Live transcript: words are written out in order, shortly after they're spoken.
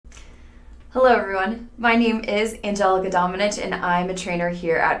Hello everyone, my name is Angelica Dominich and I'm a trainer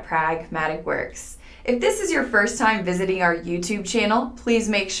here at Pragmatic Works. If this is your first time visiting our YouTube channel, please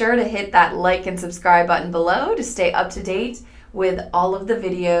make sure to hit that like and subscribe button below to stay up to date with all of the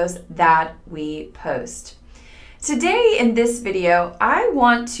videos that we post. Today in this video, I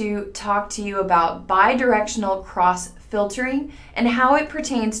want to talk to you about bidirectional cross filtering and how it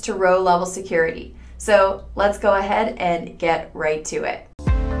pertains to row level security. So let's go ahead and get right to it.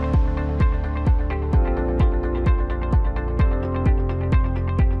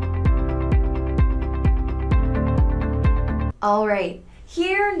 All right,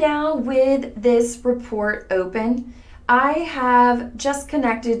 here now with this report open, I have just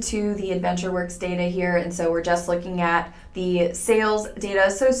connected to the AdventureWorks data here, and so we're just looking at the sales data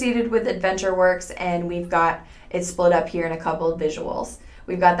associated with AdventureWorks, and we've got it split up here in a couple of visuals.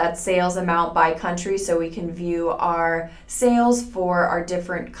 We've got that sales amount by country, so we can view our sales for our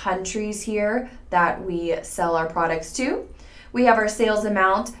different countries here that we sell our products to. We have our sales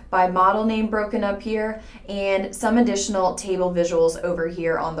amount by model name broken up here and some additional table visuals over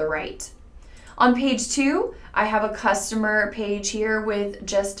here on the right. On page 2, I have a customer page here with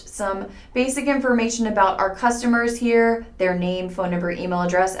just some basic information about our customers here, their name, phone number, email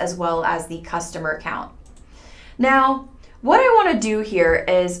address, as well as the customer count. Now, what I want to do here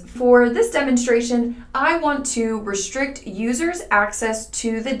is, for this demonstration, I want to restrict users' access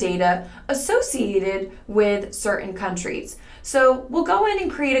to the data associated with certain countries. So we'll go in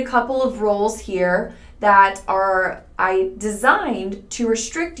and create a couple of roles here that I designed to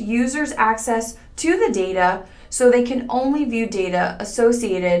restrict users' access to the data so they can only view data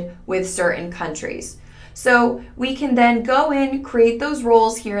associated with certain countries. So we can then go in, create those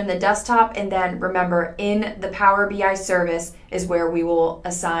roles here in the desktop, and then remember, in the Power BI service is where we will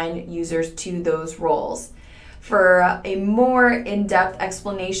assign users to those roles. For a more in-depth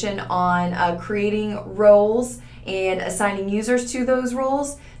explanation on creating roles and assigning users to those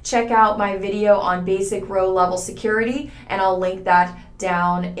roles, check out my video on basic row level security, and I'll link that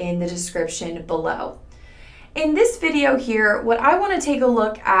down in the description below. In this video here, what I want to take a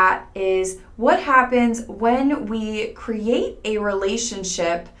look at is what happens when we create a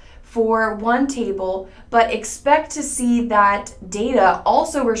relationship for one table, but expect to see that data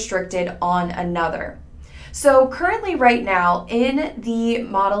also restricted on another. So currently right now in the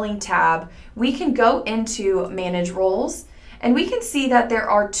modeling tab, we can go into manage roles, and we can see that there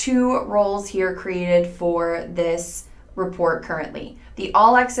are 2 roles here created for this report currently, the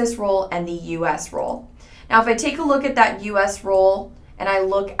all access role and the US role. Now if I take a look at that US role and I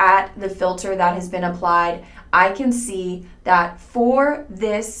look at the filter that has been applied, I can see that for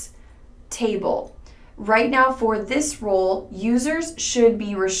this table, right now for this role, users should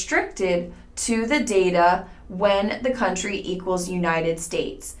be restricted to the data when the country equals United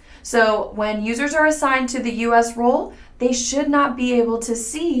States. So when users are assigned to the US role, they should not be able to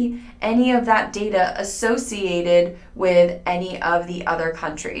see any of that data associated with any of the other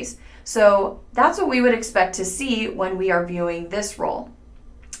countries. So that's what we would expect to see when we are viewing this role.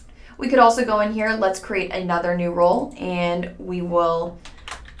 We could also go in here, let's create another new role, and we will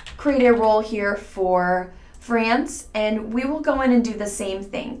create a role here for France, and we will go in and do the same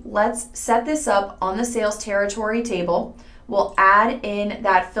thing. Let's set this up on the sales territory table. We'll add in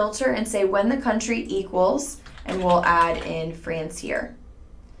that filter and say when the country equals, and we'll add in France here.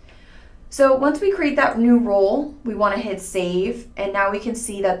 So once we create that new role, we want to hit save, and now we can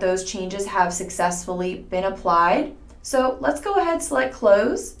see that those changes have successfully been applied. So let's go ahead, select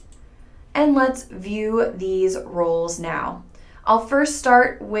close, and let's view these roles now. I'll first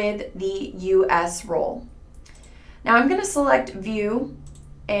start with the US role. Now I'm going to select view,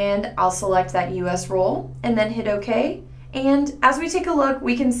 and I'll select that US role and then hit OK. And as we take a look,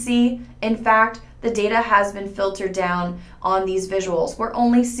 we can see, in fact, the data has been filtered down on these visuals. We're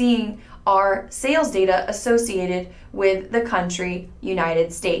only seeing our sales data associated with the country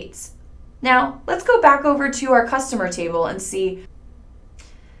United States. Now let's go back over to our customer table and see.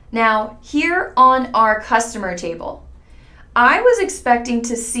 Now here on our customer table, I was expecting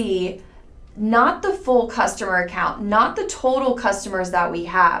to see not the full customer account, not the total customers that we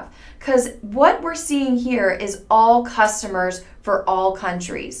have, because what we're seeing here is all customers for all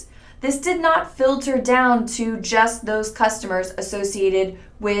countries. This did not filter down to just those customers associated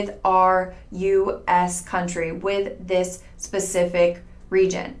with our US country, with this specific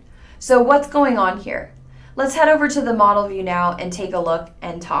region. So what's going on here? Let's head over to the model view now and take a look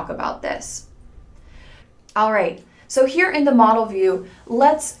and talk about this. All right. So here in the model view,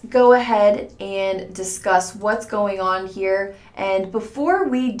 let's go ahead and discuss what's going on here. And before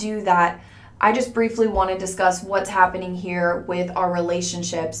we do that, I just briefly want to discuss what's happening here with our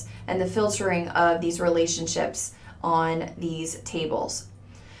relationships and the filtering of these relationships on these tables.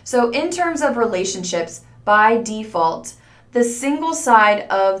 So in terms of relationships, by default, the single side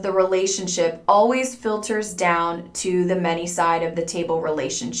of the relationship always filters down to the many side of the table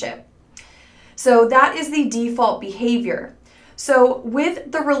relationship. So that is the default behavior. So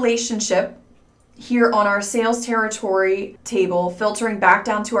with the relationship here on our sales territory table, filtering back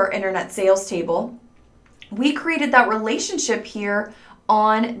down to our internet sales table, we created that relationship here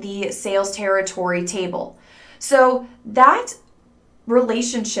on the sales territory table. So that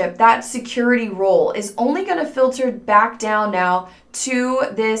relationship, that security role, is only going to filter back down now to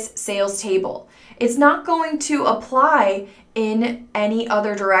this sales table. It's not going to apply in any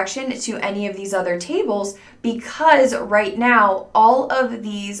other direction to any of these other tables, because right now all of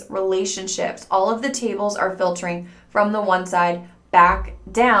these relationships, all of the tables are filtering from the one side back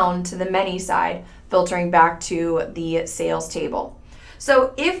down to the many side, filtering back to the sales table.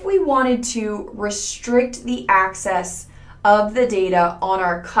 So if we wanted to restrict the access of the data on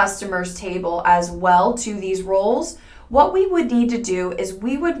our customers table as well to these roles, what we would need to do is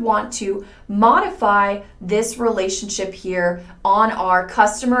we would want to modify this relationship here on our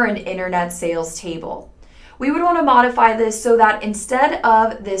customer and internet sales table. We would want to modify this so that instead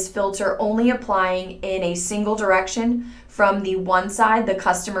of this filter only applying in a single direction from the one side, the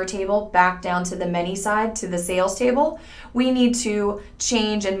customer table, back down to the many side, to the sales table, we need to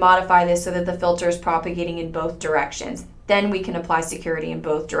change and modify this so that the filter is propagating in both directions. Then we can apply security in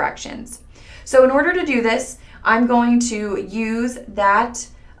both directions. So in order to do this, I'm going to use that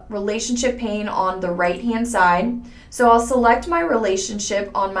relationship pane on the right-hand side. So I'll select my relationship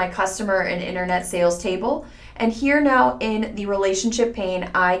on my customer and internet sales table. And here now in the relationship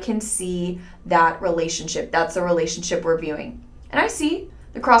pane, I can see that relationship. That's the relationship we're viewing. And I see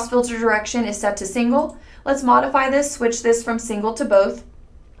the cross-filter direction is set to single. Let's modify this, switch this from single to both.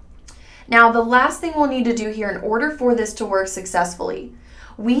 Now, the last thing we'll need to do here in order for this to work successfully,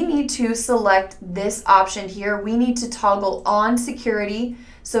 we need to select this option here. We need to toggle on security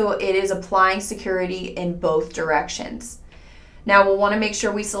so it is applying security in both directions. Now we'll want to make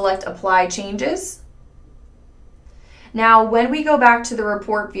sure we select apply changes. Now when we go back to the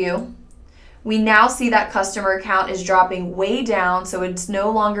report view, we now see that customer account is dropping way down, so it's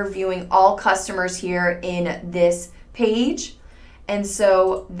no longer viewing all customers here in this page, and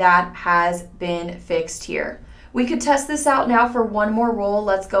so that has been fixed here. We could test this out now for one more role.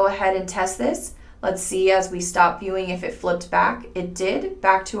 Let's go ahead and test this. Let's see as we stop viewing if it flipped back. It did,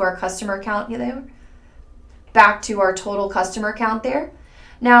 back to our customer account there, back to our total customer count there.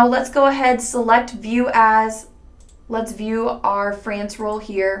 Now let's go ahead, select view as, let's view our France role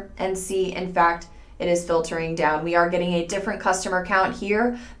here and see, in fact, it is filtering down. We are getting a different customer count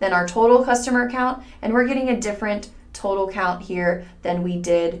here than our total customer count, and we're getting a different total count here than we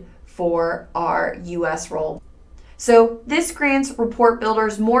did for our US role. So this grants report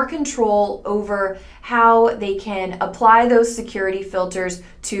builders more control over how they can apply those security filters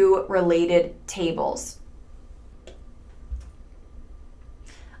to related tables.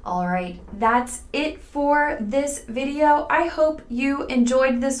 All right, that's it for this video. I hope you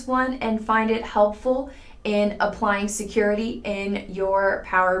enjoyed this one and find it helpful in applying security in your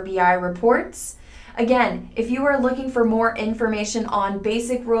Power BI reports. Again, if you are looking for more information on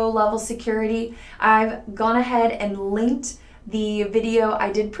basic row level security, I've gone ahead and linked the video I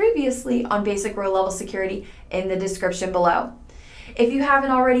did previously on basic row level security in the description below. If you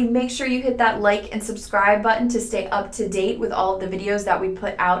haven't already, make sure you hit that like and subscribe button to stay up to date with all of the videos that we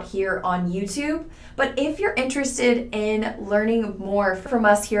put out here on YouTube. But if you're interested in learning more from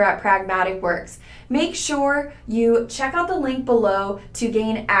us here at Pragmatic Works, make sure you check out the link below to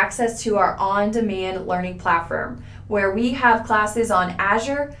gain access to our on-demand learning platform, where we have classes on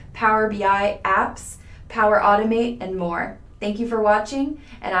Azure, Power BI apps, Power Automate, and more. Thank you for watching,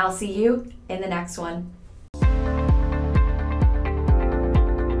 and I'll see you in the next one.